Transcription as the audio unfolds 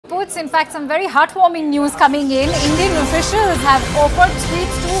inputs. In fact, some very heartwarming news coming in. Indian officials have offered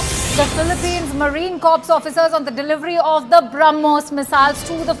sweets to the Philippines Marine Corps officers on the delivery of the BrahMos missiles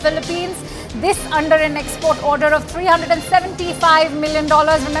to the Philippines. This under an export order of $375 million.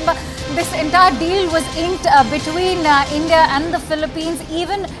 Remember, this entire deal was inked between India and the Philippines.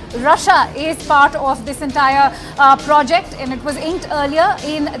 Even Russia is part of this entire project, and it was inked earlier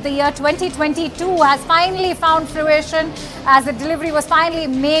in the year 2022. Has finally found fruition as the delivery was finally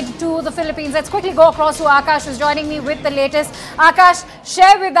made to the Philippines. Let's quickly go across to Akash, who's joining me with the latest. Akash,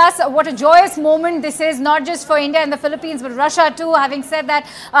 share with us what a joyous moment this is, not just for India and the Philippines, but Russia too. Having said that,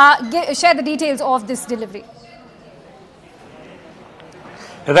 share the details of this delivery.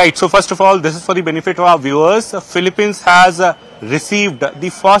 Right. So first of all, this is for the benefit of our viewers. Philippines has received the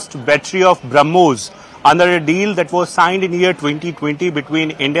first battery of BrahMos under a deal that was signed in year 2020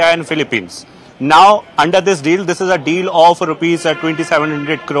 between India and Philippines. Now, under this deal, this is a deal of rupees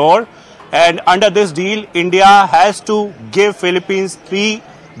 2,700 crore. And under this deal, India has to give Philippines 3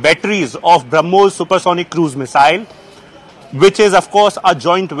 batteries of BrahMos supersonic cruise missile, which is, of course, a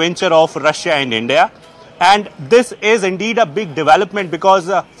joint venture of Russia and India. And this is indeed a big development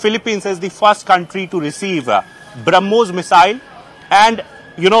because Philippines is the first country to receive BrahMos missile. And,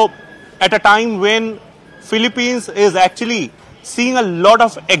 you know, at a time when Philippines is actually seeing a lot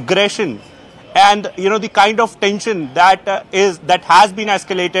of aggression and, you know, the kind of tension that has been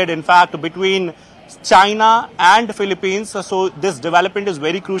escalated, in fact, between China and Philippines. So this development is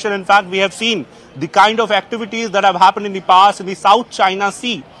very crucial. In fact, we have seen the kind of activities that have happened in the past in the South China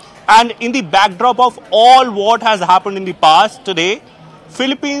Sea. And in the backdrop of all what has happened in the past today,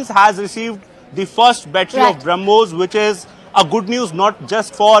 Philippines has received the first battery of BrahMos, which is a good news not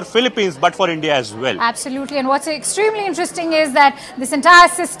just for Philippines but for India as well. Absolutely. And what's extremely interesting is that this entire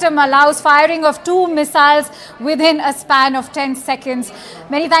system allows firing of 2 missiles within a span of 10 seconds.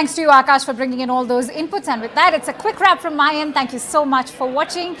 Many thanks to you, Akash, for bringing in all those inputs. And with that, it's a quick wrap from my end. Thank you so much for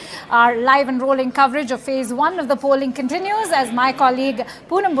watching. Our live and rolling coverage of phase 1 of the polling continues as my colleague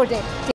Poonam Burde